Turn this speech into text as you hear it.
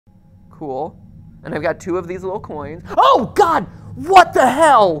Cool. And I've got 2 of these little coins. Oh, God! What the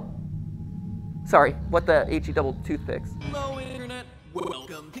hell? Sorry, what the HE double toothpicks. Hello, Internet.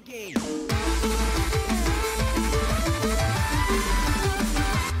 Welcome to game.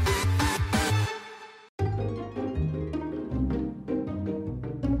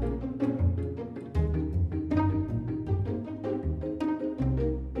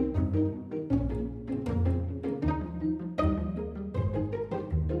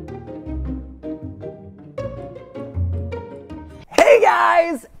 Hey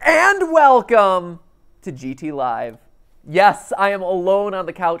guys, and welcome to GTLive. Yes, I am alone on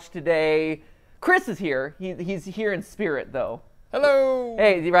the couch today. Chris is here. He's here in spirit, though. Hello!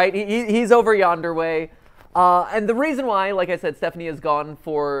 Hey, right? He's over yonder way. And the reason why, like I said, Stephanie is gone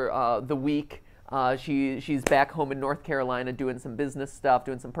for the week. She's back home in North Carolina doing some business stuff,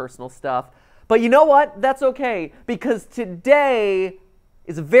 doing some personal stuff. But you know what? That's okay, because today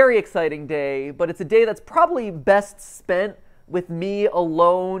is a very exciting day, but it's a day that's probably best spent with me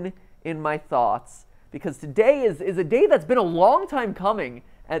alone in my thoughts, because today is a day that's been a long time coming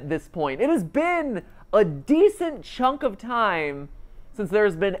at this point. It has been a decent chunk of time since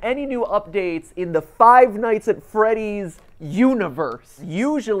there's been any new updates in the Five Nights at Freddy's universe.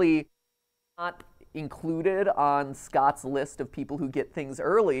 Usually not included on Scott's list of people who get things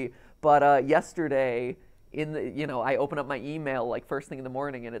early, but yesterday, I open up my email like first thing in the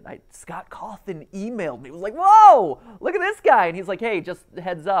morning, and Scott Cawthon emailed me. It was like, whoa, look at this guy. And he's like, hey, just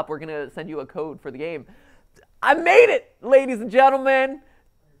heads up, we're going to send you a code for the game. I made it, ladies and gentlemen.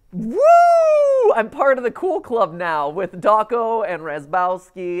 Woo! I'm part of the cool club now with Dawko and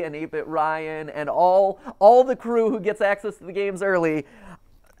Razbowski and 8-Bit Ryan and all the crew who gets access to the games early.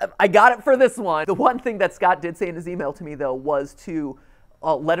 I got it for this one. The one thing that Scott did say in his email to me, though, was to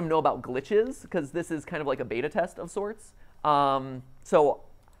let him know about glitches, because this is kind of like a beta test of sorts. So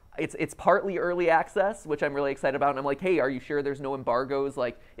it's partly early access, which I'm really excited about. And I'm like, hey, are you sure there's no embargoes?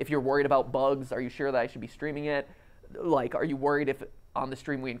 Like, if you're worried about bugs, are you sure that I should be streaming it? Like, are you worried if on the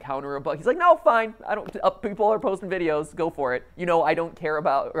stream we encounter a bug? He's like, no, fine. I don't. People are posting videos. Go for it. You know, I don't care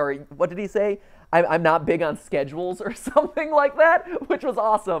about. Or what did he say? I'm not big on schedules or something like that, which was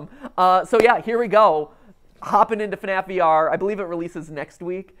awesome. So yeah, here we go. Hopping into FNAF VR. I believe it releases next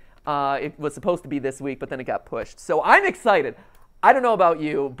week. It was supposed to be this week, but then it got pushed. So I'm excited. I don't know about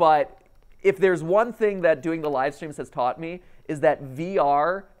you, but if there's one thing that doing the live streams has taught me, is that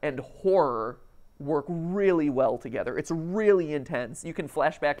VR and horror work really well together. It's really intense. You can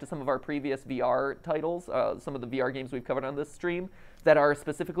flash back to some of our previous VR titles, some of the VR games we've covered on this stream that are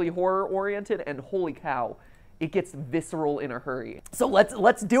specifically horror-oriented, and holy cow, it gets visceral in a hurry. So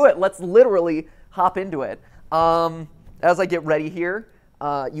let's do it. Let's literally hop into it. As I get ready here,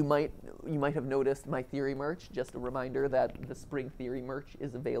 you might have noticed my Theory merch. Just a reminder that the Spring Theory merch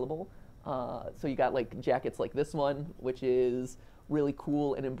is available. So you got like jackets like this one, which is really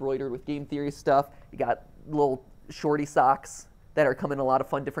cool and embroidered with game theory stuff. You got little shorty socks that are coming in a lot of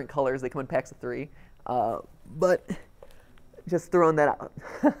fun different colors. They come in packs of 3. But just throwing that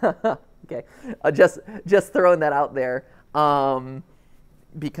out. Okay, just throwing that out there.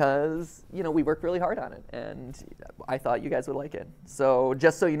 Because, you know, we worked really hard on it, and I thought you guys would like it. So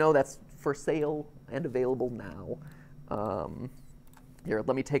just so you know, that's for sale and available now. Here,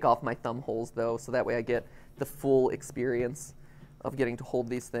 let me take off my thumb holes, though, so that way I get the full experience of getting to hold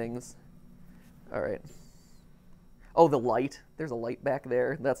these things. All right. Oh, the light. There's a light back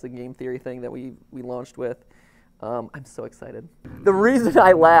there. That's the game theory thing that we launched with. I'm so excited. The reason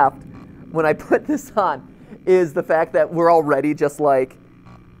I laughed when I put this on is the fact that we're already just like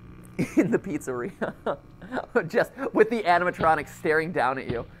in the pizzeria, just with the animatronics staring down at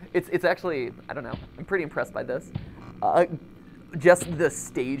you. It's actually, I don't know, I'm pretty impressed by this. Just the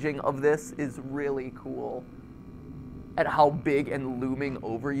staging of this is really cool at how big and looming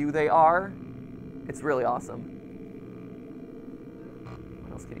over you they are. It's really awesome.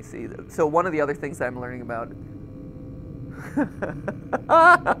 What else can you see? So one of the other things that I'm learning about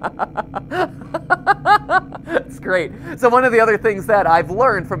it's great. So one of the other things that I've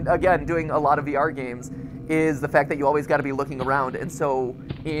learned from, again, doing a lot of VR games is the fact that you always got to be looking around. And so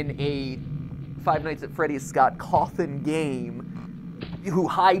in a Five Nights at Freddy's Scott Cawthon game, who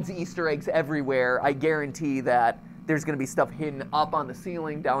hides Easter eggs everywhere, I guarantee that there's going to be stuff hidden up on the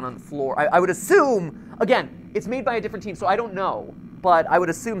ceiling, down on the floor. I would assume, again, it's made by a different team, so I don't know, but I would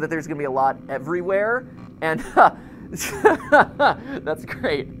assume that there's going to be a lot everywhere. And that's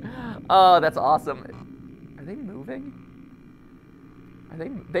great. Oh, that's awesome. Are they moving? Are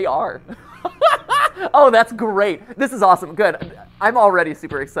they are. Oh, that's great. This is awesome. Good. I'm already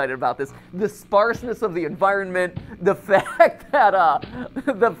super excited about this. The sparseness of the environment, the fact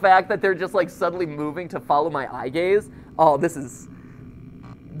that they're just like suddenly moving to follow my eye gaze. Oh, this is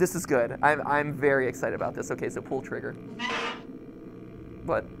good. I'm very excited about this. Okay, so pull trigger.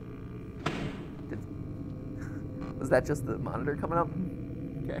 What? Was that just the monitor coming up?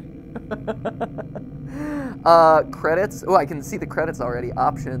 Okay. Credits. Oh, I can see the credits already.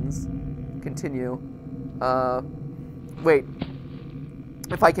 Options. Continue. Wait.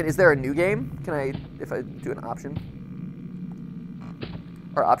 If I can, is there a new game? Can I, if I do an option?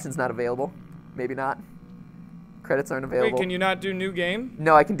 Are options not available? Maybe not. Credits aren't available. Wait, can you not do new game?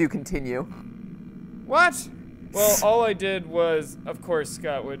 No, I can do continue. What? Well, all I did was, of course,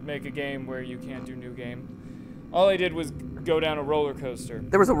 Scott would make a game where you can't do new game. All I did was go down a roller coaster.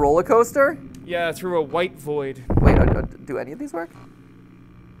 There was a roller coaster? Yeah, through a white void. Wait, do any of these work?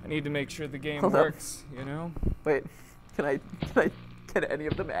 I need to make sure the game Hold up. works, you know? Wait, can any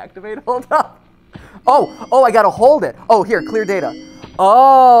of them activate? Hold up. Oh, I gotta hold it. Oh, here, clear data.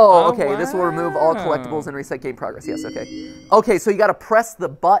 Oh, okay, wow. This will remove all collectibles and reset game progress. Yes, okay. Okay, so you gotta press the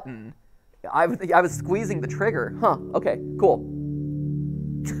button. I was squeezing the trigger. Huh, okay, cool.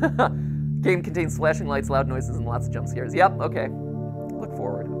 Game contains flashing lights, loud noises, and lots of jump scares. Yep, okay. Look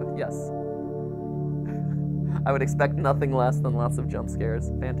forward, yes. I would expect nothing less than lots of jump scares.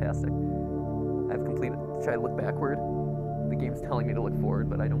 Fantastic. I've completed. Should I look backward? The game's telling me to look forward,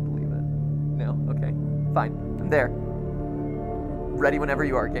 but I don't believe it. No? Okay. Fine. I'm there. Ready whenever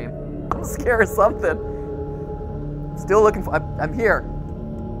you are, game. I'm scared of something. Still looking for. I'm here.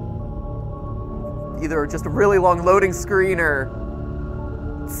 Either just a really long loading screen or.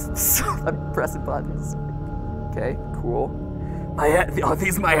 I'm pressing buttons. Okay, cool. Oh,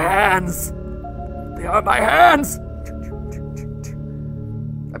 these are my hands! They are my hands!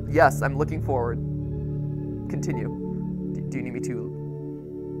 Yes, I'm looking forward. Continue. Do you need me to?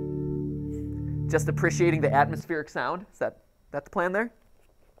 Just appreciating the atmospheric sound? Is that the plan there?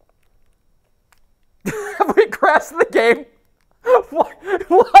 Have we crashed the game?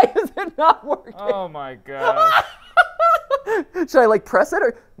 Why is it not working? Oh my god. Should I like press it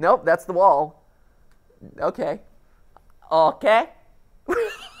or? Nope, that's the wall. Okay. Okay.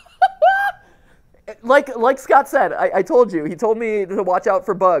 Like Scott said, I told you. He told me to watch out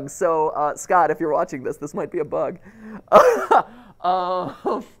for bugs. So Scott, if you're watching this might be a bug.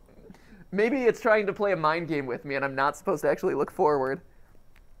 Maybe it's trying to play a mind game with me, and I'm not supposed to actually look forward.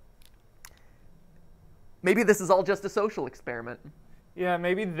 Maybe this is all just a social experiment. Yeah,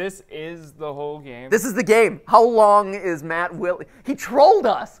 maybe this is the whole game. This is the game. How long is Matt willing? He trolled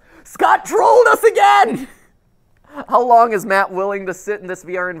us. Scott trolled us again. How long is Matt willing to sit in this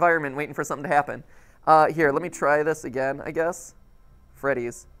VR environment waiting for something to happen? Here, let me try this again, I guess.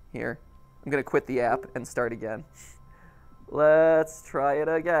 Freddy's. Here. I'm going to quit the app and start again. Let's try it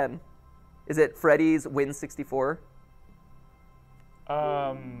again. Is it Freddy's Win 64?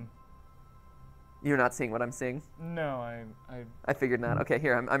 You're not seeing what I'm seeing? No, I figured not. Okay,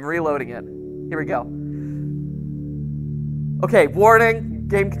 here, I'm reloading it. Here we go. Okay, warning.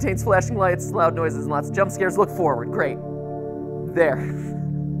 Game contains flashing lights, loud noises, and lots of jump scares. Look forward. Great. There.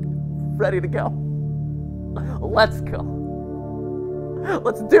 Ready to go. Let's go.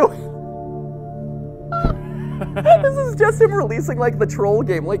 Let's do it. This is just him releasing like the troll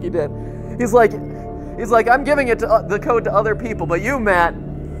game like he did. He's like, I'm giving it to the code to other people, but you, Matt,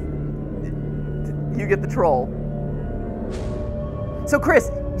 you get the troll. So Chris,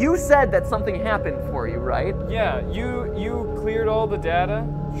 you said that something happened for you, right? Yeah, you cleared all the data.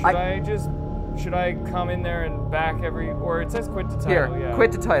 Should I come in there and back or it says quit to title, Here, yeah.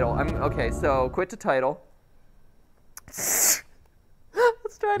 quit to title. Okay, so quit to title. Let's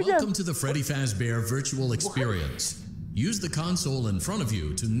try it again. Welcome to the Freddy Fazbear Virtual Experience. Use the console in front of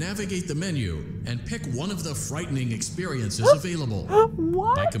you to navigate the menu and pick one of the frightening experiences available.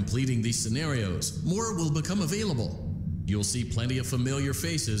 What? By completing these scenarios, more will become available. You'll see plenty of familiar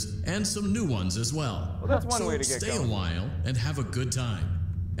faces and some new ones as well. Well, that's one So way to get stay going. a while and have a good time.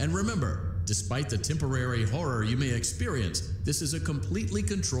 And remember, despite the temporary horror you may experience, this is a completely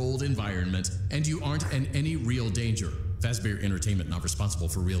controlled environment and you aren't in any real danger. Fazbear Entertainment not responsible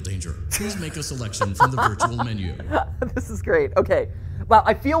for real danger. Please make a selection from the virtual menu. This is great. Okay. Wow,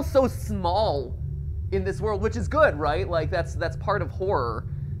 I feel so small in this world, which is good, right? Like that's part of horror,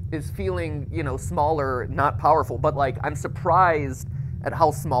 is feeling, smaller, not powerful. But like I'm surprised at how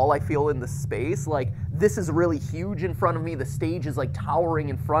small I feel in the space. Like this is really huge in front of me. The stage is like towering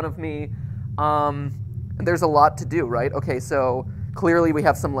in front of me. And there's a lot to do, right? Okay, so clearly we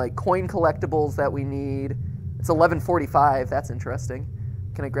have some like coin collectibles that we need. It's 11:45. That's interesting.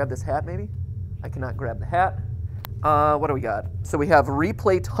 Can I grab this hat maybe? I cannot grab the hat. What do we got? So we have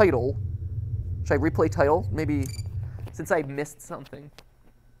replay title. Should I replay title? Maybe since I missed something.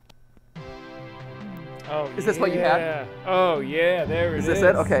 Oh, Is this what you had? Oh, yeah, there it is. Is this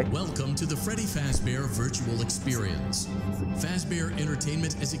it? Okay. Welcome to the Freddy Fazbear Virtual Experience. Fazbear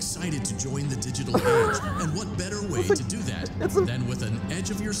Entertainment is excited to join the digital age, and what better way to do that than with an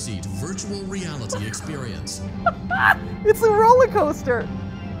edge-of-your-seat virtual reality experience? It's a roller coaster.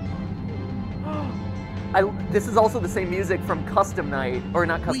 This is also the same music from Custom Night, or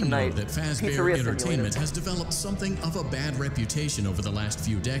not Custom Night. We know that Fazbear Pizzeria Entertainment Simulator. has developed something of a bad reputation over the last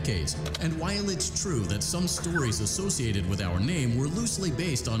few decades, and while it's true that some stories associated with our name were loosely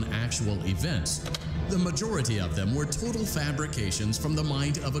based on actual events, the majority of them were total fabrications from the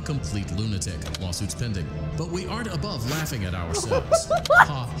mind of a complete lunatic. Lawsuits pending. But we aren't above laughing at ourselves.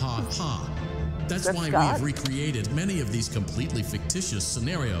 Ha ha ha. That's why Scott? we've recreated many of these completely fictitious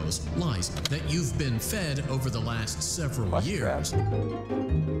scenarios, lies that you've been fed over the last several years.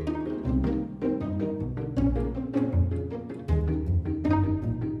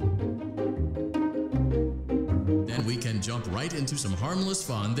 Then we can jump right into some harmless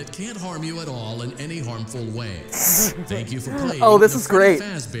fun that can't harm you at all in any harmful way. Thank you for playing. Oh, this the is great.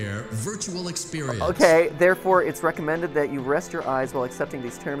 Freddy Fazbear Virtual Experience. Okay, therefore, it's recommended that you rest your eyes while accepting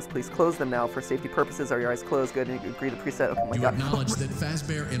these terms. Please close them now for safety purposes. Are your eyes closed? Good, and you agree to preset. Okay, my You God. acknowledge that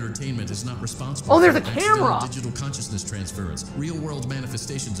Fazbear Entertainment is not responsible Oh, there's for a accidental camera! digital consciousness transference, real-world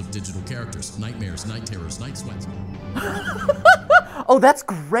manifestations of digital characters, nightmares, night terrors, night sweats. Oh, that's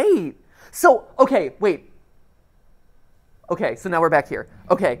great. So, okay, wait. Okay, so now we're back here.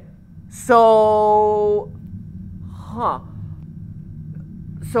 Okay, so,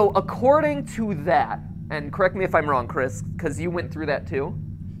 So according to that, and correct me if I'm wrong, Chris, because you went through that too.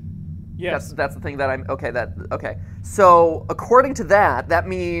 Yes. That's the thing that I'm, okay. So according to that, that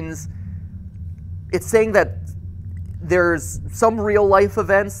means it's saying that there's some real life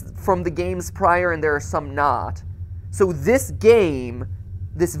events from the games prior and there are some not. So this game,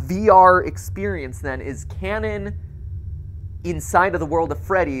 this VR experience then is canon inside of the world of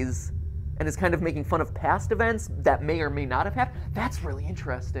Freddy's and is kind of making fun of past events that may or may not have happened. That's really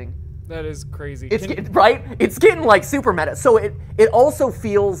interesting. That is crazy. Right? It's getting like super meta. So it also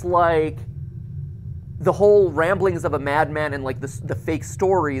feels like the whole ramblings of a madman and like the fake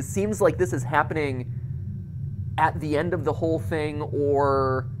stories seems like this is happening at the end of the whole thing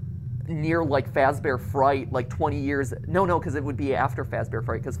or near like Fazbear Fright, like 20 years. No, because it would be after Fazbear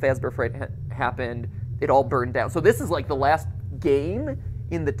Fright because Fazbear Fright happened. It all burned down. So this is like the last game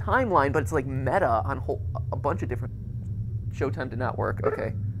in the timeline, but it's like meta on a bunch of different. Showtime did not work.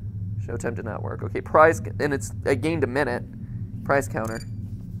 Okay. Showtime did not work. Okay, prize, and I gained a minute. Prize counter.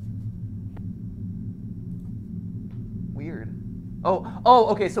 Weird. Oh,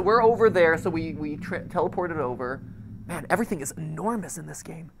 okay, so we're over there, so we teleported over. Man, everything is enormous in this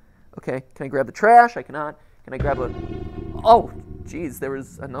game. Okay, can I grab the trash? I cannot. Can I grab a... Oh, geez, there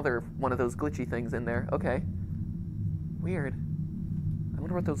was another one of those glitchy things in there. Okay. Weird. I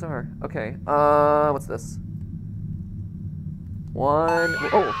wonder what those are. Okay, what's this? One...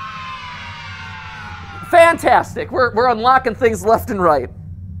 Oh! Fantastic! We're unlocking things left and right.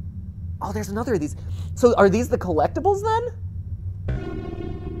 Oh, there's another of these. So are these the collectibles then?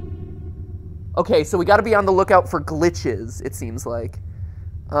 Okay, so we got to be on the lookout for glitches, it seems like.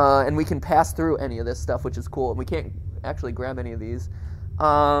 And we can pass through any of this stuff, which is cool. And we can't actually grab any of these.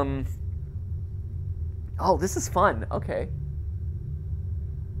 Oh, this is fun. Okay.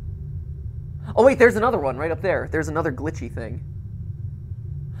 Oh, wait, there's another one right up there. There's another glitchy thing.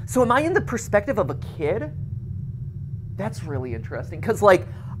 So am I in the perspective of a kid? That's really interesting. Because, like,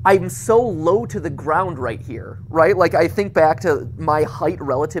 I'm so low to the ground right here, right? Like, I think back to my height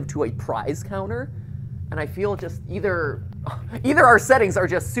relative to a prize counter, and I feel just either our settings are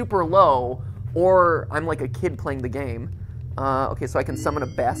just super low, or I'm like a kid playing the game. Okay, so I can summon a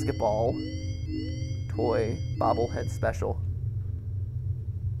basketball toy bobblehead special.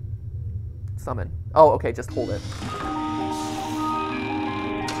 Summon. Oh, okay, just hold it.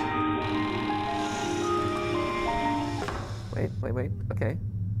 Wait, okay.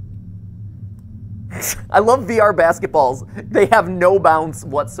 I love VR basketballs. They have no bounce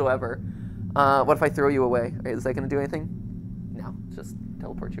whatsoever. What if I throw you away? Is that going to do anything? No, just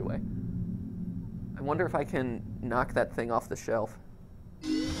teleport you away. I wonder if I can knock that thing off the shelf.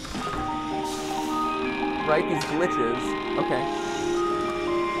 Right, these glitches. Okay.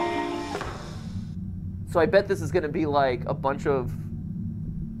 So I bet this is going to be like a bunch of...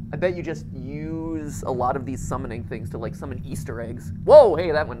 I bet you just use a lot of these summoning things to like summon Easter eggs. Whoa,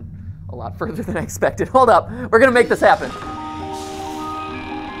 hey, that went a lot further than I expected. Hold up, we're gonna make this happen.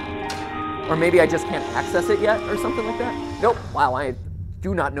 Or maybe I just can't access it yet or something like that. Nope. Wow, I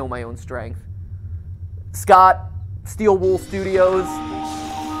do not know my own strength. Scott, Steel Wool Studios.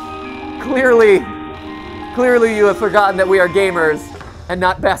 Clearly you have forgotten that we are gamers and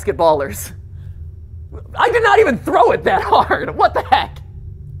not basketballers. I did not even throw it that hard. What the heck?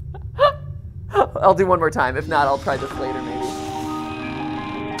 I'll do one more time. If not, I'll try this later maybe.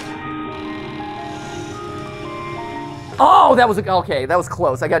 Oh, that was okay. That was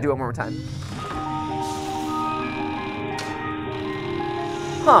close. I gotta do it one more time.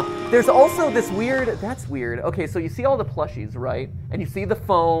 Huh. There's also this weird. That's weird. Okay, so you see all the plushies, right? And you see the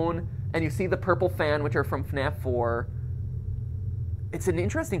phone, and you see the purple fan, which are from FNAF 4. It's an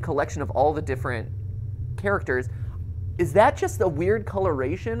interesting collection of all the different characters. Is that just a weird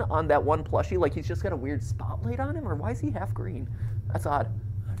coloration on that one plushie? Like he's just got a weird spotlight on him, or why is he half green? That's odd.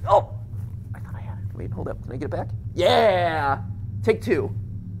 Oh, I thought I had it. Wait, hold up. Can I get it back? Yeah. Take 2.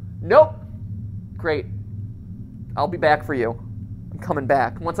 Nope. Great. I'll be back for you. I'm coming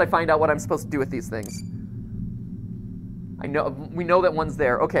back once I find out what I'm supposed to do with these things. We know that one's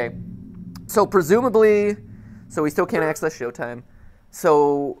there. Okay. So presumably, so we still can't access Showtime.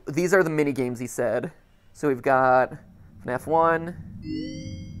 So these are the mini games he said. So we've got FNAF 1,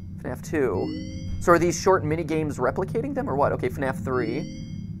 FNAF 2. So are these short mini games replicating them or what? Okay, FNAF 3.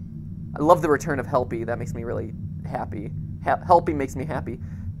 I love the return of Helpy. That makes me really happy. Helpy makes me happy.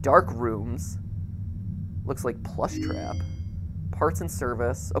 Dark Rooms. Looks like Plush Trap. Parts and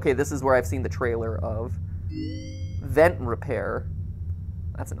Service. Okay, this is where I've seen the trailer of. Vent Repair.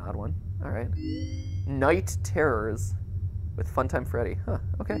 That's an odd one. All right. Night Terrors with Funtime Freddy. Huh,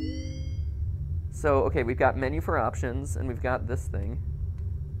 okay. So, okay, we've got menu for options, and we've got this thing,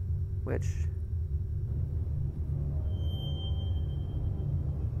 which...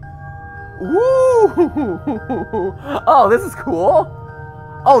 Ooh! Oh, this is cool.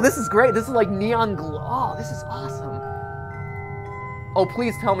 Oh, this is great. This is like neon glow. Oh, this is awesome. Oh,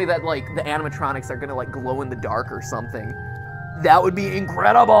 please tell me that, like, the animatronics are gonna, like, glow in the dark or something. That would be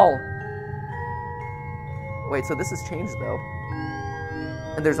incredible! Wait, so this has changed, though.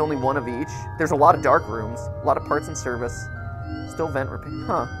 And there's only one of each. There's a lot of dark rooms, a lot of parts and service. Still vent repair.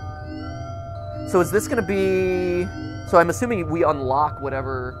 Huh. So is this gonna be... So I'm assuming we unlock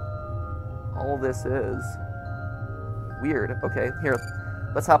whatever all this is. Weird. Okay, here.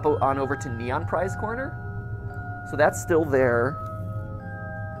 Let's hop on over to Neon Prize Corner. So that's still there.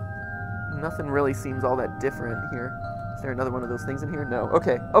 Nothing really seems all that different here. Is there another one of those things in here? No.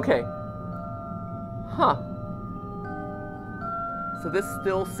 Okay, okay. Huh. So this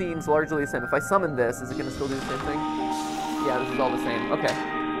still seems largely the same. If I summon this, is it gonna still do the same thing? Yeah, this is all the same. Okay.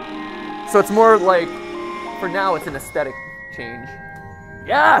 So it's more like, for now, it's an aesthetic change.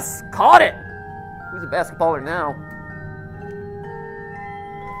 Yes! Caught it! Who's a basketballer now?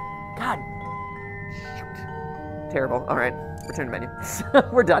 God. Shoot. Terrible. All right. Return to menu.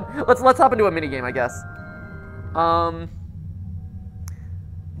 We're done. Let's hop into a mini game, I guess.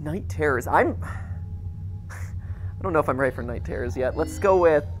 Night Terrors. I don't know if I'm ready for Night Terrors yet. Let's go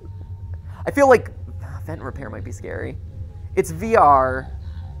with... I feel like Vent Repair might be scary. It's VR.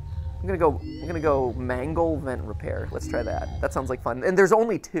 I'm gonna go Mangle Vent Repair. Let's try that. That sounds like fun. And there's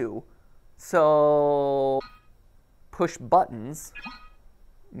only 2. So push buttons,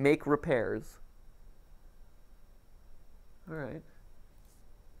 make repairs. All right.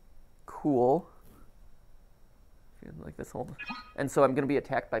 Cool. Like this whole... And so I'm gonna be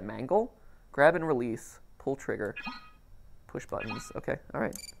attacked by Mangle. Grab and release. Pull trigger. Push buttons. Okay, all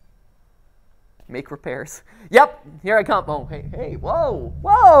right. Make repairs. Yep, here I come. Oh, hey, hey, whoa,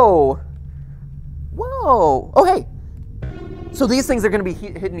 whoa, whoa. Oh, hey. So these things are going to be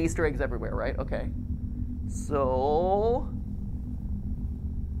hidden Easter eggs everywhere, right? Okay. So...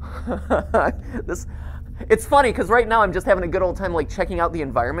 It's funny, because right now I'm just having a good old time, like, checking out the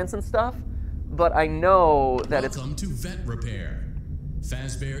environments and stuff. But I know that Welcome to Vent Repair.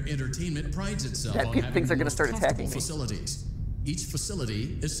 Fazbear Entertainment prides itself on having things are going to start comfortable attacking me. facilities. Each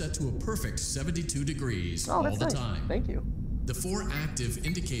facility is set to a perfect 72 degrees Oh, all that's the nice. time. Thank you. The 4 active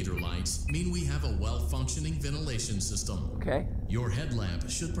indicator lights mean we have a well-functioning ventilation system. Okay. Your headlamp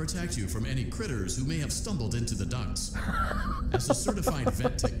should protect you from any critters who may have stumbled into the ducts. As a certified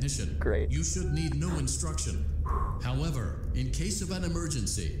vent technician, Great. you should need no instruction. However, in case of an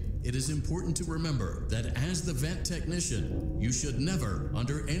emergency, it is important to remember that as the vent technician, you should never,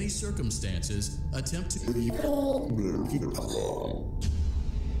 under any circumstances, attempt to...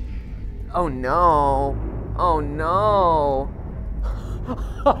 Oh no. Oh no.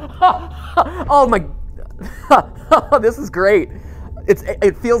 Oh my. This is great.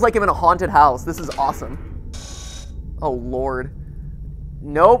 It feels like I'm in a haunted house. This is awesome. Oh Lord.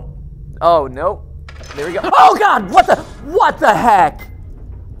 Nope. Oh, no. There we go. Oh, God! What the heck?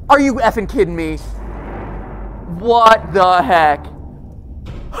 Are you effing kidding me? What the heck?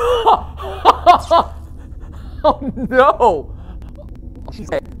 Oh, no! She's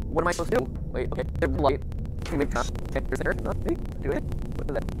dead. What am I supposed to do? Wait, okay. There's light. Can we make time? Okay, there's there. No, hey, do it. What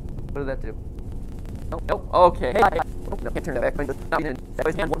does that? What does that do? No, no. Okay. Hey, oh, no, can't turn that back. I'm just not in. That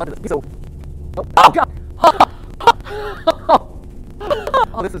was hand. What button is it? So. Oh, God!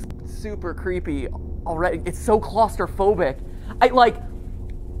 Oh, this is super creepy already. It's so claustrophobic.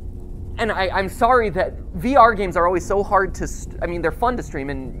 I'm sorry that VR games are always so hard to, I mean, they're fun to stream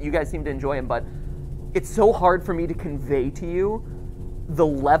and you guys seem to enjoy them, but it's so hard for me to convey to you the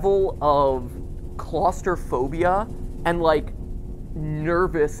level of claustrophobia and like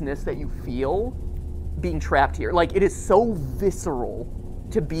nervousness that you feel being trapped here. Like, it is so visceral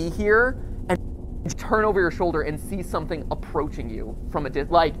to be here and turn over your shoulder and see something approaching you from a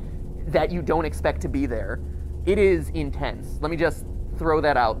like that you don't expect to be there. It is intense. Let me just throw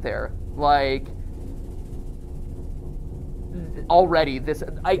that out there. Like, already this,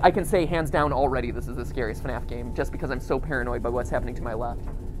 I can say hands down already this is the scariest FNAF game just because I'm so paranoid by what's happening to my left.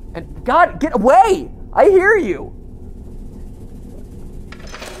 And God, get away! I hear you!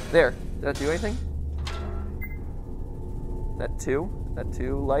 There, did that do anything? That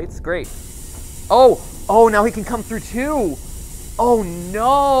two lights, great. Oh, now he can come through too! Oh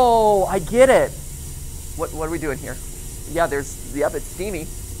no, I get it. What are we doing here? Yeah, yep, it's steamy.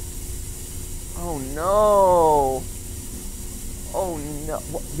 Oh no. Oh no.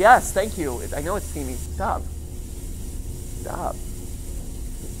 Yes, thank you. I know it's steamy. Stop. Stop.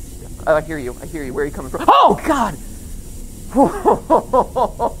 Oh, I hear you. Where are you coming from? Oh God!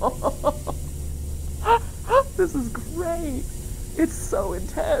 This is great. It's so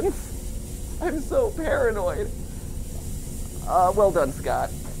intense. I'm so paranoid. Well done, Scott.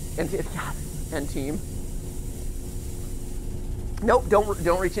 And team. Nope,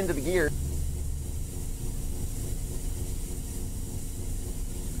 don't reach into the gear.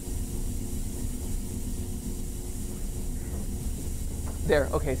 There,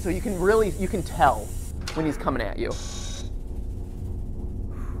 okay, so you can tell when he's coming at you.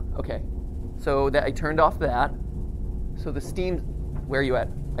 Okay, so that I turned off that. So the steam, where are you at?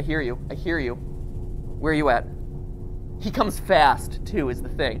 I hear you. Where are you at? He comes fast, too, is the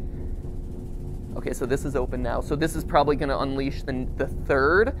thing. Okay, so this is open now. So this is probably going to unleash the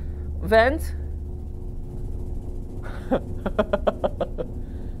third vent.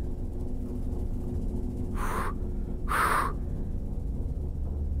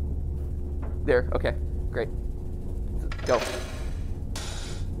 There, okay, great. Go.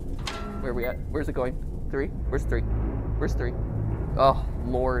 Where are we at? Where's it going? 3? Where's 3? Where's 3? Oh,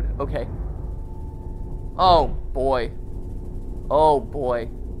 Lord, okay. Oh, boy. Oh, boy.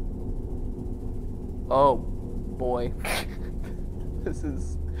 Oh, boy. This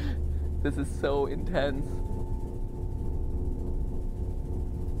is so intense.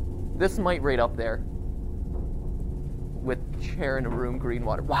 This might right up there. With chair in a room, green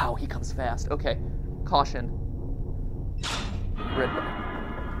water. Wow, he comes fast. Okay, caution. Red.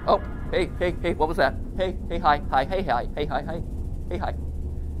 Oh, hey, what was that? Hey, hi, hey, hi.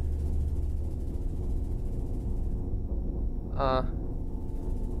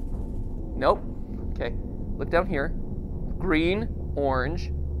 Nope. Okay, look down here. Green,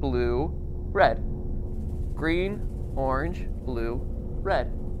 orange, blue, red. Green, orange, blue,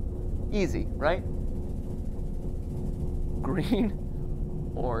 red. Easy, right? Green,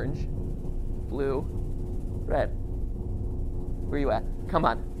 orange, blue, red. Where you at? Come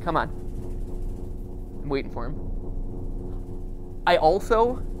on. I'm waiting for him. I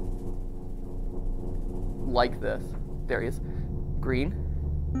also like this. There he is. Green,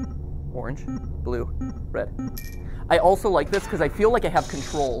 orange, blue, red. I also like this because I feel like I have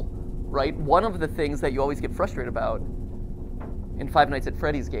control, right? One of the things that you always get frustrated about in Five Nights at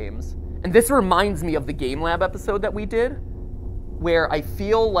Freddy's games, and this reminds me of the Game Lab episode that we did, where I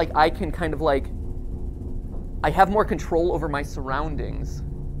feel like I can kind of like, I have more control over my surroundings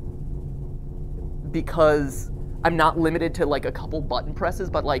because I'm not limited to like a couple button presses,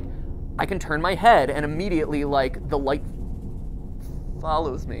 but like I can turn my head and immediately like the light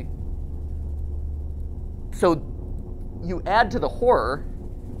follows me. So you add to the horror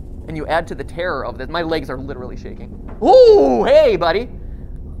and you add to the terror of this. My legs are literally shaking. Ooh, hey, buddy.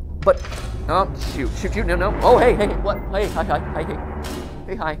 But, oh, shoot, no. Oh, hey, what? Hey,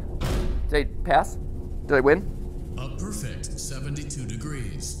 hi. Did I pass? Did I win? A perfect 72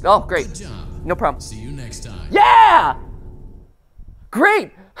 degrees. Oh, great. Good job. No problem. See you next time. Yeah!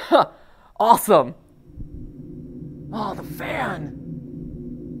 Great! Awesome. Oh, the fan.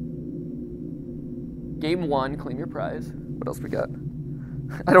 Game 1, claim your prize. What else we got?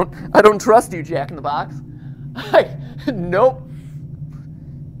 I don't trust you, Jack in the Box. Nope.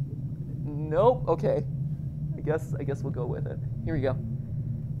 Nope. Okay. I guess we'll go with it. Here we go.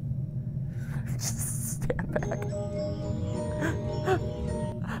 Stand back.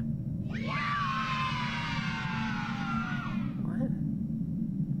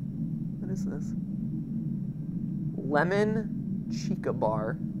 What is this? Lemon Chica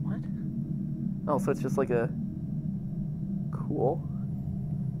Bar. What? Oh, so it's just like a... Cool.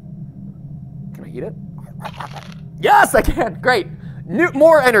 Can I eat it? Yes, I can! Great!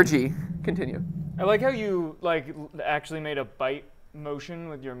 More energy. Continue. I like how you actually made a bite motion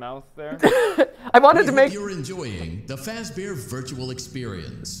with your mouth there. I wanted to make... You're enjoying the Fazbear virtual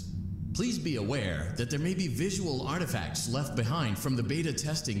experience. Please be aware that there may be visual artifacts left behind from the beta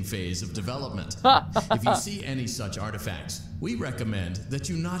testing phase of development. If you see any such artifacts, we recommend that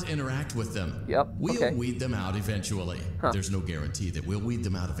you not interact with them. Yep. We'll weed them out eventually. There's no guarantee that we'll weed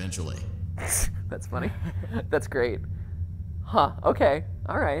them out eventually. That's funny. That's great. Huh. Okay.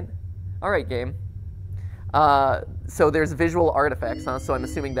 All right. All right, game. So there's visual artifacts, huh? So I'm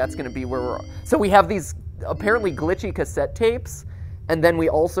assuming that's going to be where we're... So we have these apparently glitchy cassette tapes, and then we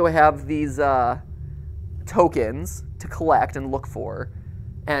also have these tokens to collect and look for,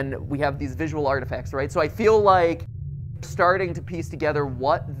 and we have these visual artifacts, right? So I feel like starting to piece together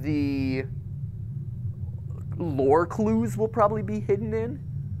what the lore clues will probably be hidden in.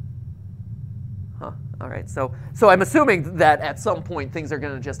 Huh. All right. So I'm assuming that at some point things are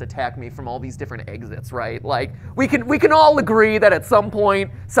going to just attack me from all these different exits, right? Like we can all agree that at some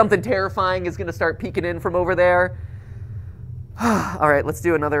point something terrifying is going to start peeking in from over there. All right, let's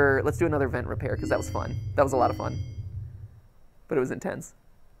do another vent repair because that was fun. That was a lot of fun, but it was intense.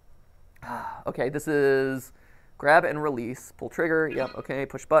 Okay, this is grab and release, pull trigger. Yep. Okay,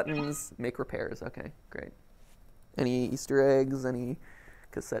 push buttons, make repairs. Okay, great. Any Easter eggs? Any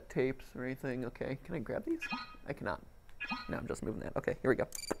cassette tapes or anything? Okay, can I grab these? I cannot. No, I'm just moving that. Okay, here we go.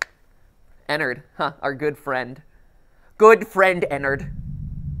 Ennard, huh? Our good friend. Good friend Ennard.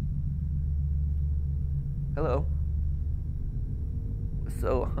 Hello.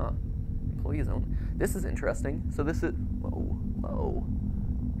 So, employee zone. This is interesting. So this is, whoa.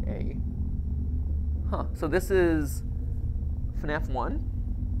 Okay. Huh, so this is FNAF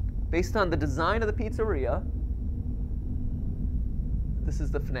 1. Based on the design of the pizzeria, this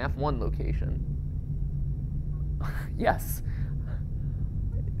is the FNAF 1 location. Yes.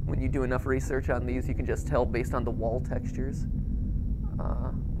 When you do enough research on these, you can just tell based on the wall textures.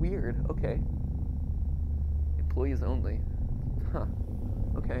 Weird, okay. Employees only. Huh.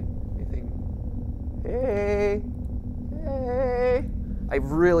 Okay. Anything? Hey! I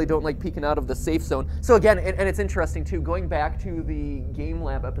really don't like peeking out of the safe zone. So again, and it's interesting too, going back to the Game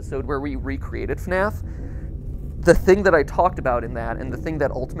Lab episode where we recreated FNAF, the thing that I talked about in that, and the thing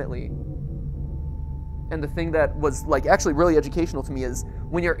that ultimately, and the thing that was like actually really educational to me is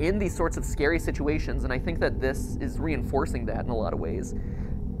when you're in these sorts of scary situations, and I think that this is reinforcing that in a lot of ways,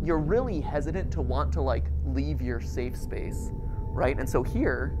 you're really hesitant to want to like leave your safe space, right? And so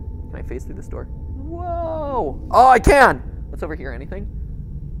here, can I phase through this door? Whoa! Oh, I can! What's over here, anything?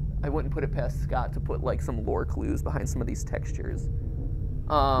 I wouldn't put it past Scott to put like some lore clues behind some of these textures.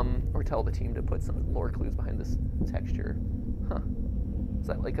 Or tell the team to put some lore clues behind this texture. Huh. Is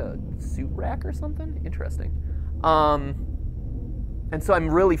that like a suit rack or something? Interesting. And so I'm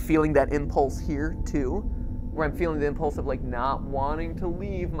really feeling that impulse here too, where I'm feeling the impulse of like not wanting to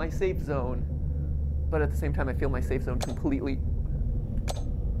leave my safe zone, but at the same time I feel my safe zone completely,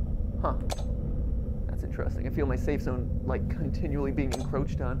 huh. That's interesting. I feel my safe zone like continually being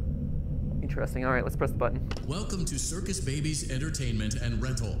encroached on. Interesting. All right, let's press the button. Welcome to Circus Baby's Entertainment and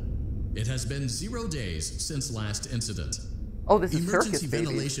Rental. It has been 0 days since last incident. Oh, this is Emergency Circus Baby.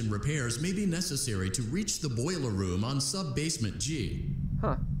 ventilation repairs may be necessary to reach the boiler room on sub-basement G.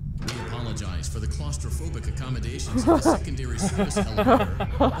 Huh. We apologize for the claustrophobic accommodations of the secondary service elevator,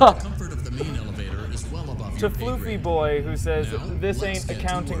 but the comfort of the main elevator is well above To your pay Floofy grade. Boy, who says, Now, this let's ain't get to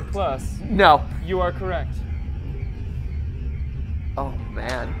accounting work. plus, No. you are correct. Oh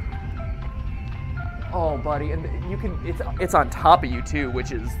man. Oh, buddy, and you can. It's on top of you too,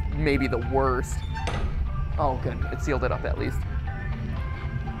 which is maybe the worst. Oh, good. It sealed it up at least.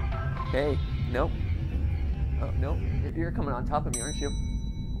 Hey, nope. Oh no, you're coming on top of me, aren't you?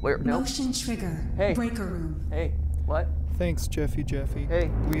 Where? No. Motion trigger. Hey. Breaker room. Hey, what? Thanks, Jeffy.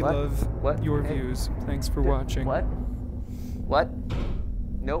 Hey, We what? love What? your Hey. views. Thanks for watching. What? What?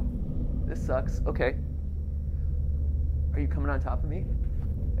 Nope. This sucks. Okay. Are you coming on top of me?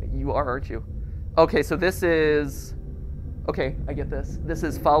 You are, aren't you? Okay, so this is... Okay, I get this. This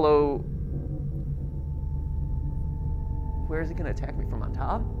is follow where is he gonna attack me from? On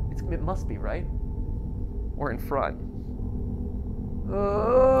top? It must be, right? Or in front?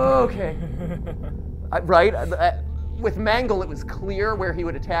 Okay. Right? With Mangle, it was clear where he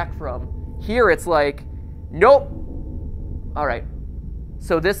would attack from. Here, it's like, nope. All right.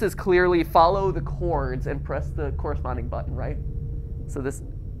 So this is clearly follow the chords and press the corresponding button, right? So this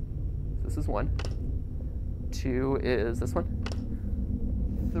is 1. 2 is this one.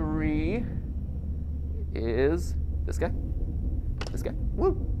 3 is this guy. This guy.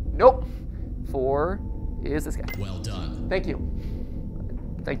 Woo. Nope. 4 is this guy. Well done. Thank you.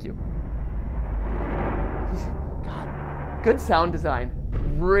 Thank you. God. Good sound design.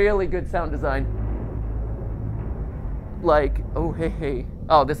 Really good sound design. Like, oh, hey.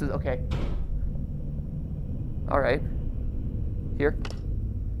 Oh, this is okay. All right. Here.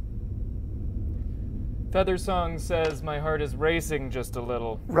 Feather Song says, my heart is racing just a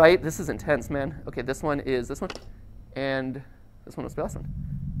little. Right? This is intense, man. Okay, this one is this one. And this one was the last one.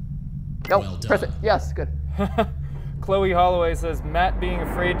 No, Well done. press it. Yes, good. Chloe Holloway says, Matt being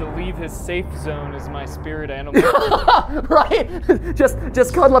afraid to leave his safe zone is my spirit animal. Right?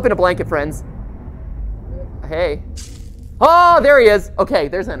 Just cuddle up in a blanket, friends. Hey. Oh, there he is. Okay,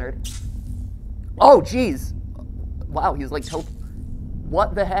 there's Ennard. Oh, geez. Wow, he's like,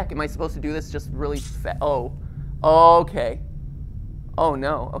 what the heck? Am I supposed to do this just really fast? Oh, okay. Oh,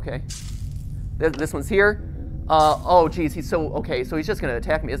 no, okay. This one's here. Oh, geez, he's so, okay, so he's just gonna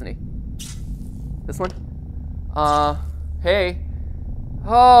attack me, isn't he? This one? Hey.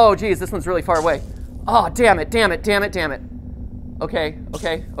 Oh, geez, this one's really far away. Oh, damn it.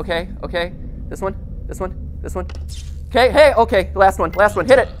 Okay. This one. Okay, hey, okay, last one,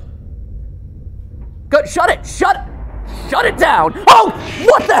 hit it. Good, shut it down. Oh,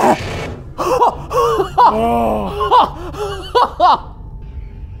 what the heck?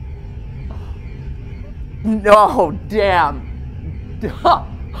 No, damn.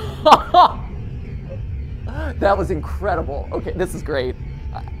 That was incredible. Okay, this is great.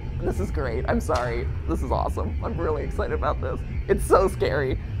 I'm sorry. This is awesome. I'm really excited about this. It's so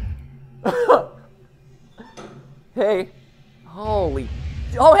scary. Hey. Holy.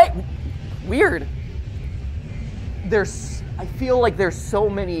 Oh, hey. Weird. I feel like there's so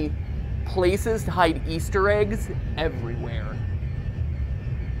many places to hide Easter eggs everywhere.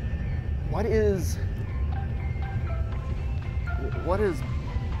 What is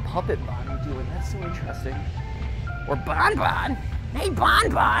Puppet Bonnie doing? That's so interesting. Or Bonbon. Hey,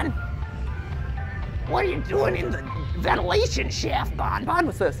 Bonbon. What are you doing in the ventilation shaft, Bonbon?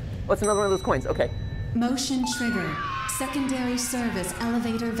 What's this? What's another one of those coins? Okay. Motion trigger. Secondary service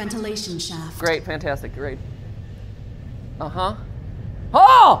elevator ventilation shaft. Great, fantastic, great. Uh-huh.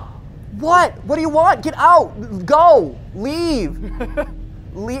 Oh! What? What do you want? Get out! Go! Leave!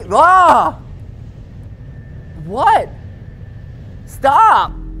 Leave. Ah! What?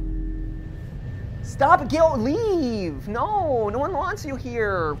 Stop! Stop, leave! No, no one wants you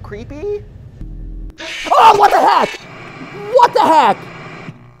here, creepy. Oh, what the heck? What the heck?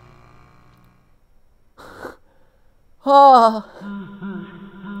 Ah.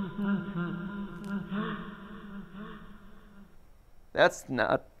 That's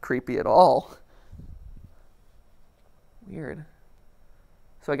not creepy at all. Weird.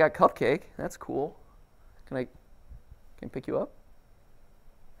 So I got Cupcake. That's cool. Can I pick you up?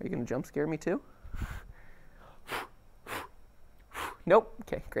 Are you gonna jump scare me too? Nope.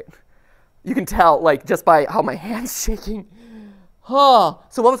 Okay, great. You can tell, like, just by how my hand's shaking. Huh.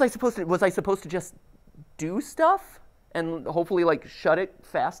 So what was I supposed to? Was I supposed to just do stuff and hopefully like shut it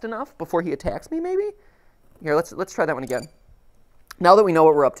fast enough before he attacks me? Maybe. Here, let's try that one again. Now that we know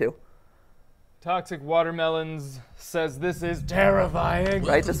what we're up to. Toxic Watermelons says this is terrifying.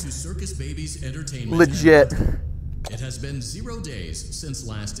 Right, Welcome to Circus Baby's Entertainment. Legit. It has been 0 days since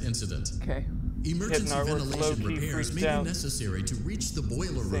last incident. Okay. Emergency Hitting artwork ventilation low-key repairs freaked may out. be necessary to reach the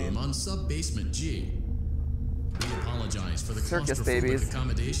boiler room on sub-basement G. We apologize for the Circus claustrophobic babies.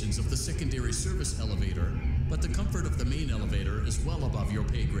 accommodations of the secondary service elevator, but the comfort of the main elevator is well above your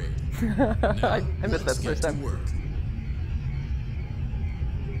pay grade. Now, I missed that let's the get first to time. work.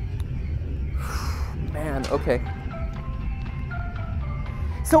 Man, okay.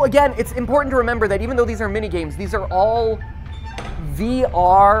 So again, it's important to remember that even though these are mini games, these are all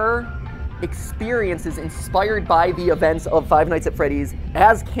VR experiences inspired by the events of Five Nights at Freddy's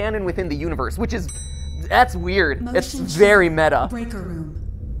as canon within the universe, which is, that's weird. It's Motion very trigger. meta. Breaker room.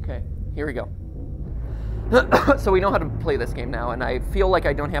 Okay, here we go. So we know how to play this game now, and I feel like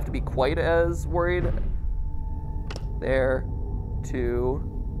I don't have to be quite as worried. There, 2,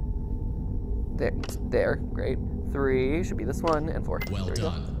 there, great. 3 should be this one, and 4. Well There we go.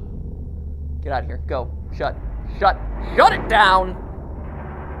 done. Get out of here. Go. Shut. Shut it down.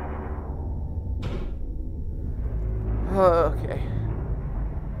 Okay.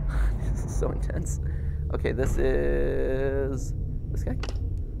 This is so intense. Okay, this is this guy.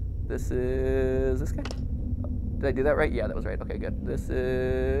 This is this guy. Did I do that right? Yeah, that was right. Okay, good. This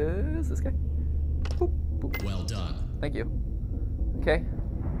is this guy. Boop, boop. Well done. Thank you. Okay,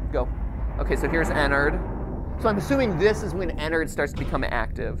 go. Okay, so here's Ennard. So I'm assuming this is when Ennard starts to become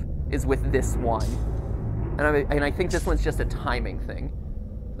active, is with this one. And I think this one's just a timing thing.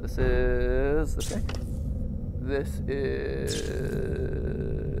 This is this guy. This is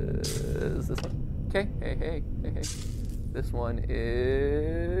this one. Okay, hey. This one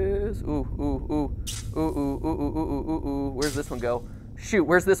is ooh. Where's this one go? Shoot,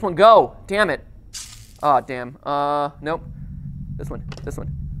 where's this one go? Damn it. Oh, damn. Nope. This one.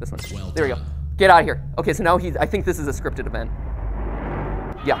 Well There we go. done. Get out of here. Okay, so now I think this is a scripted event.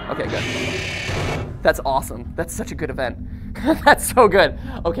 Yeah, okay, good. That's awesome. That's such a good event. That's so good.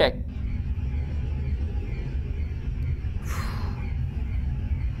 Okay.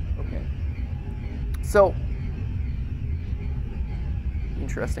 Okay. So,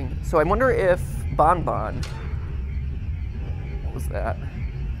 interesting. So I wonder if Bonbon, what was that?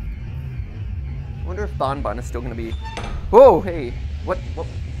 I wonder if Bonbon is still gonna be, whoa, hey, what?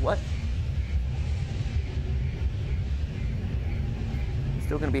 He's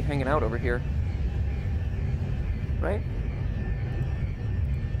still gonna be hanging out over here, right?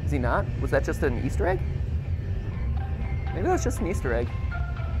 Is he not? Was that just an Easter egg? Maybe that was just an Easter egg.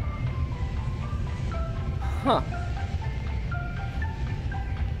 Huh.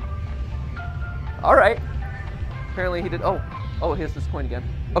 All right. Apparently he did. Oh, here's this coin again.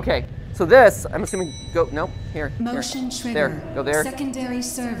 Okay, so this, I'm assuming, go, no, here. Motion trigger. There, go there. Secondary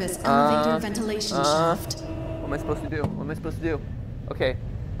service elevator ventilation shaft. What am I supposed to do? Okay,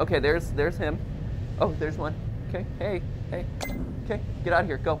 there's him. Oh, there's one. Okay, hey. Okay, get out of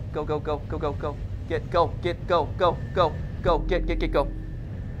here. Go. Get, go.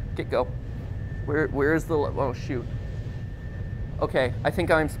 Where's the, oh, shoot. Okay, I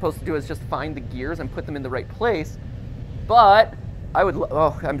think I'm supposed to do is just find the gears and put them in the right place, but I would,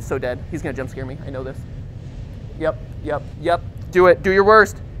 oh, I'm so dead. He's gonna jump scare me, I know this. Yep. Do it, do your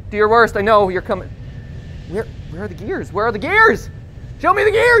worst. I know, you're coming. Where are the gears? Show me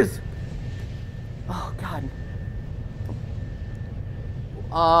the gears! Oh, God.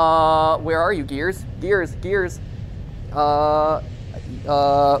 Where are you, gears?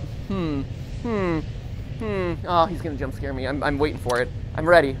 Oh, he's gonna jump scare me. I'm waiting for it. I'm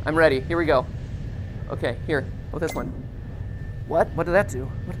ready. Here we go. Okay, here. Oh, this one. What? What did that do?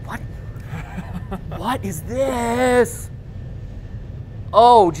 What? What is this?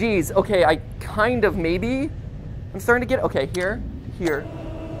 Oh, geez. Okay, I kind of maybe. I'm starting to get. Okay, here.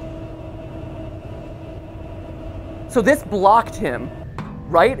 So this blocked him,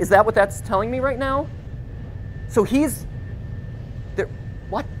 right? Is that what that's telling me right now? So he's there.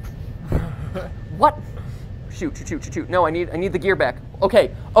 What? What? Shoot. No, I need the gear back.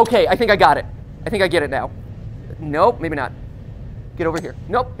 Okay, I think I got it. I think I get it now. Nope, maybe not. Get over here.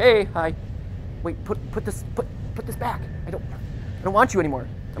 Nope, hey, hi. Wait, put this back. I don't want you anymore.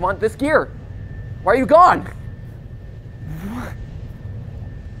 I want this gear. Why are you gone?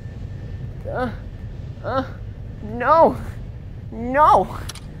 No.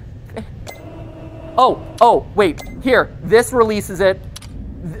 Oh, wait, here, this releases it.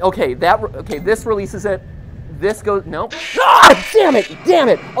 Okay, this releases it. This goes, no. Ah, damn it.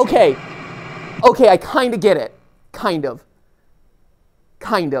 Okay, I kind of get it. Kind of.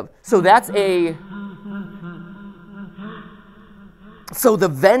 So so the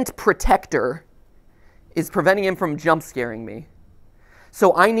vent protector is preventing him from jump scaring me.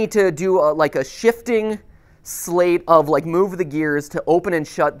 So I need to do like a shifting slate of like move the gears to open and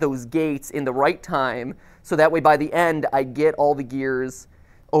shut those gates in the right time, so that way by the end I get all the gears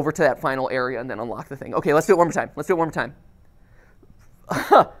over to that final area and then unlock the thing. Okay, let's do it one more time.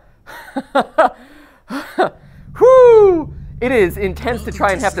 Whew! It is intense to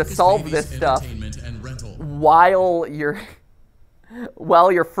try and have to solve this stuff while you're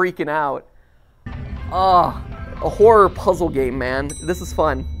freaking out. A horror puzzle game, man. This is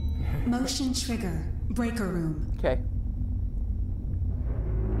fun. Motion trigger. Breaker room. Okay.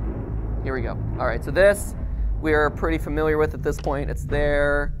 Here we go. All right, so this we're pretty familiar with at this point. It's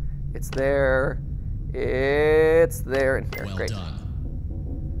there, and here. Well Great. done.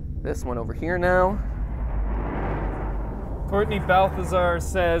 This one over here now. Courtney Balthazar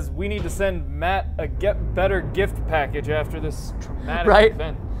says, we need to send Matt a Get Better gift package after this traumatic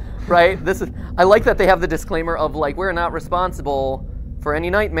event. Right? I like that they have the disclaimer of like, we're not responsible for any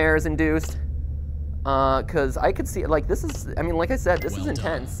nightmares induced. Because I could see, like, this is, I mean, like I said, this is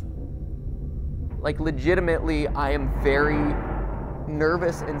intense. Like, legitimately, I am very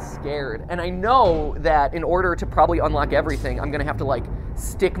nervous and scared. And I know that in order to probably unlock everything, I'm gonna have to, like,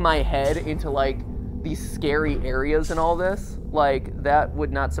 stick my head into, like, these scary areas and all this. Like, that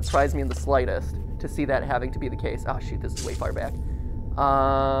would not surprise me in the slightest to see that having to be the case. Oh, shoot, this is way far back.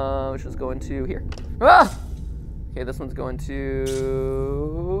 Which is going to here. Ah! Okay, this one's going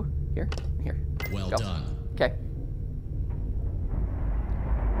to here. Well Go. done. Okay.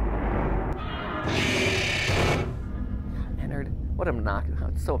 Ennard, what obnoxious! Oh,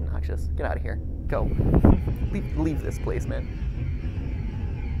 it's so obnoxious. Get out of here. Go. Leave this place, man.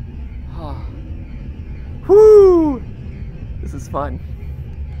 Oh. Whoo! This is fun.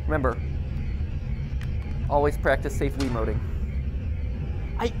 Remember, always practice safe Wiimoting.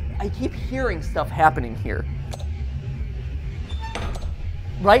 I keep hearing stuff happening here.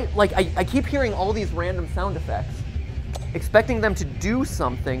 Right? Like, I keep hearing all these random sound effects, expecting them to do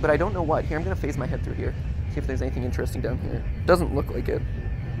something, but I don't know what. Here, I'm gonna phase my head through here, see if there's anything interesting down here. Doesn't look like it.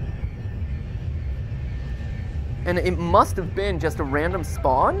 And it must have been just a random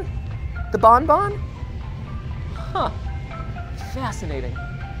spawn? The bonbon? Huh. Fascinating.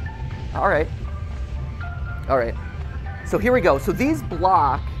 All right. All right. So here we go. So these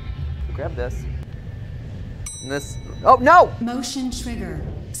block, grab this. And this, oh no! Motion trigger.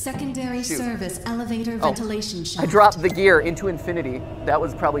 Secondary Shoot. service elevator ventilation shaft. I dropped the gear into infinity. That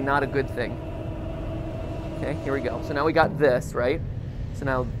was probably not a good thing. Okay, here we go. So now we got this, right?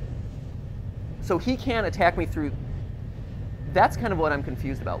 So he can't attack me through, that's kind of what I'm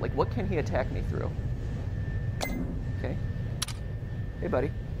confused about. Like, what can he attack me through? Okay. Hey,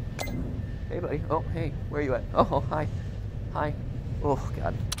 buddy. Hey, buddy. Oh, hey, where are you at? Oh, hi. Hi. Oh,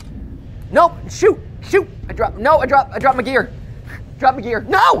 God. Nope, shoot! I dropped my gear. Drop my gear.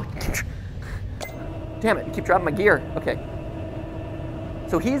 No! Damn it, you keep dropping my gear. Okay.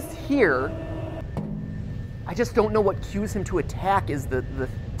 So he's here. I just don't know what cues him to attack is the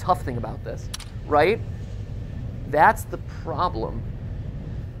tough thing about this, right? That's the problem.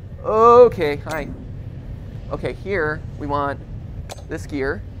 Okay, hi. Okay, here we want this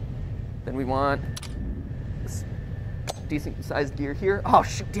gear. Then we want this decent sized gear here. Oh,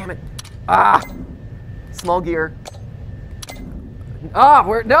 shoot, damn it. Ah! Small gear. Ah,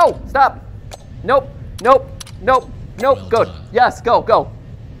 no, stop. Nope. Well Good. done. Yes, go.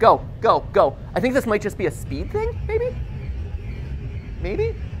 I think this might just be a speed thing, maybe?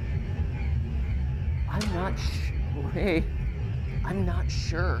 Maybe? I'm not sure. Hey, I'm not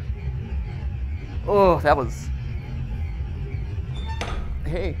sure. Oh, that was...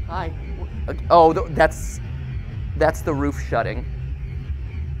 Hey, hi. Oh, that's the roof shutting.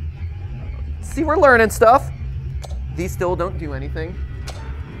 See, we're learning stuff. These still don't do anything.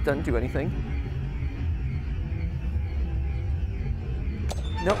 Doesn't do anything.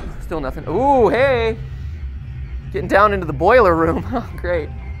 Nope, still nothing. Ooh, hey! Getting down into the boiler room. Oh, great.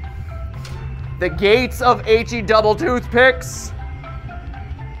 The gates of HE double toothpicks.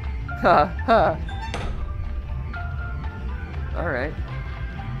 Ha ha. All right.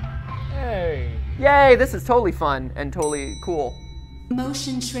 Hey. Yay, this is totally fun and totally cool.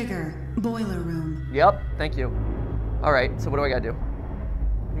 Motion trigger. Boiler room. Yep, thank you. All right, so what do I gotta do?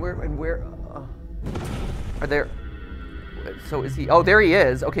 Where are there? So is he? Oh, there he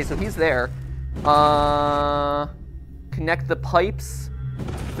is. Okay, so he's there. Connect the pipes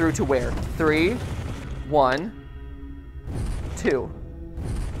through to where? 3, 1, 2.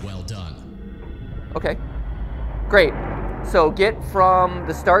 Well done. Okay, great. So get from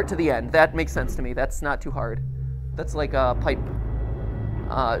the start to the end. That makes sense to me. That's not too hard. That's like a pipe.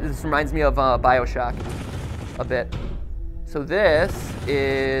 This reminds me of BioShock a bit. So this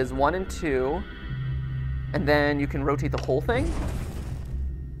is 1 and 2, and then you can rotate the whole thing.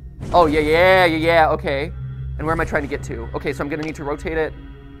 Oh, yeah, okay. And where am I trying to get to? Okay, so I'm gonna need to rotate it.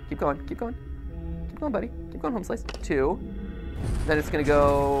 Keep going, buddy. Keep going, home slice. 2. Then it's gonna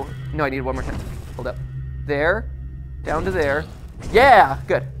go, no, I need it one more time. Hold up. There, down to there. Yeah,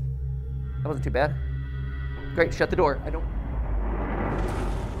 good. That wasn't too bad. Great, shut the door. I don't.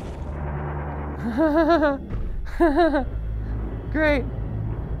 Great.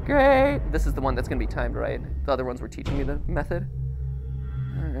 This is the one that's gonna be timed, right? The other ones were teaching me the method.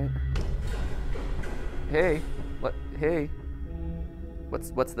 All right. Hey, what? Hey,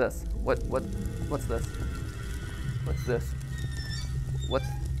 what's this? What's this? What's this?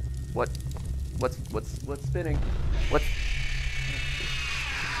 What's spinning? What's?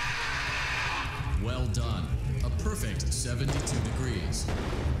 Well done. A perfect 72 degrees.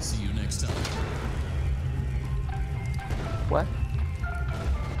 See you next time. What?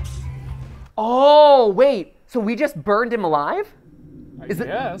 Oh, wait. So we just burned him alive? I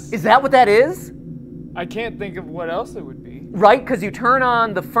guess. Is that what that is? I can't think of what else it would be. Right, because you turn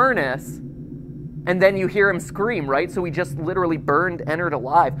on the furnace, and then you hear him scream, right? So we just literally burned Ennard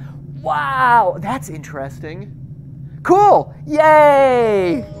alive. Wow, that's interesting. Cool,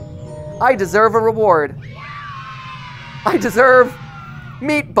 yay! I deserve a reward. I deserve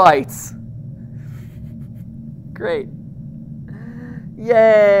meat bites. Great.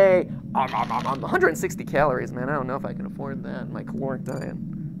 Yay! 160 calories, man. I don't know if I can afford that in my caloric diet.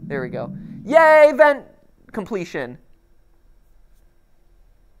 There we go. Yay, event completion.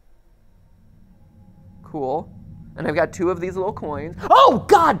 Cool. And I've got 2 of these little coins. Oh,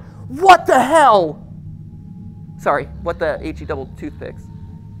 God! What the hell? Sorry, what the HE double toothpicks?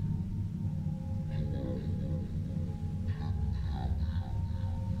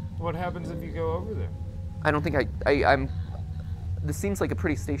 What happens if you go over there? I don't think I'm... This seems like a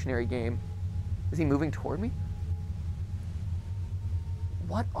pretty stationary game. Is he moving toward me?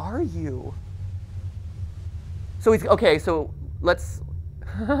 What are you? So he's... Okay, so let's...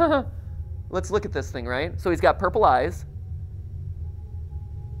 let's look at this thing, right? So he's got purple eyes.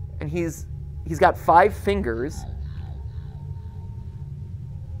 And he's got 5 fingers.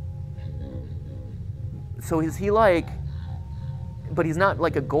 So is he like... But he's not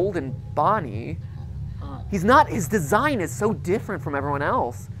like a golden Bonnie. He's not... His design is so different from everyone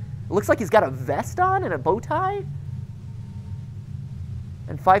else. It looks like he's got a vest on and a bow tie.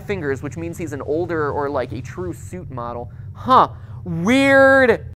 And 5 fingers, which means he's an older or like a true suit model. Huh. Weird.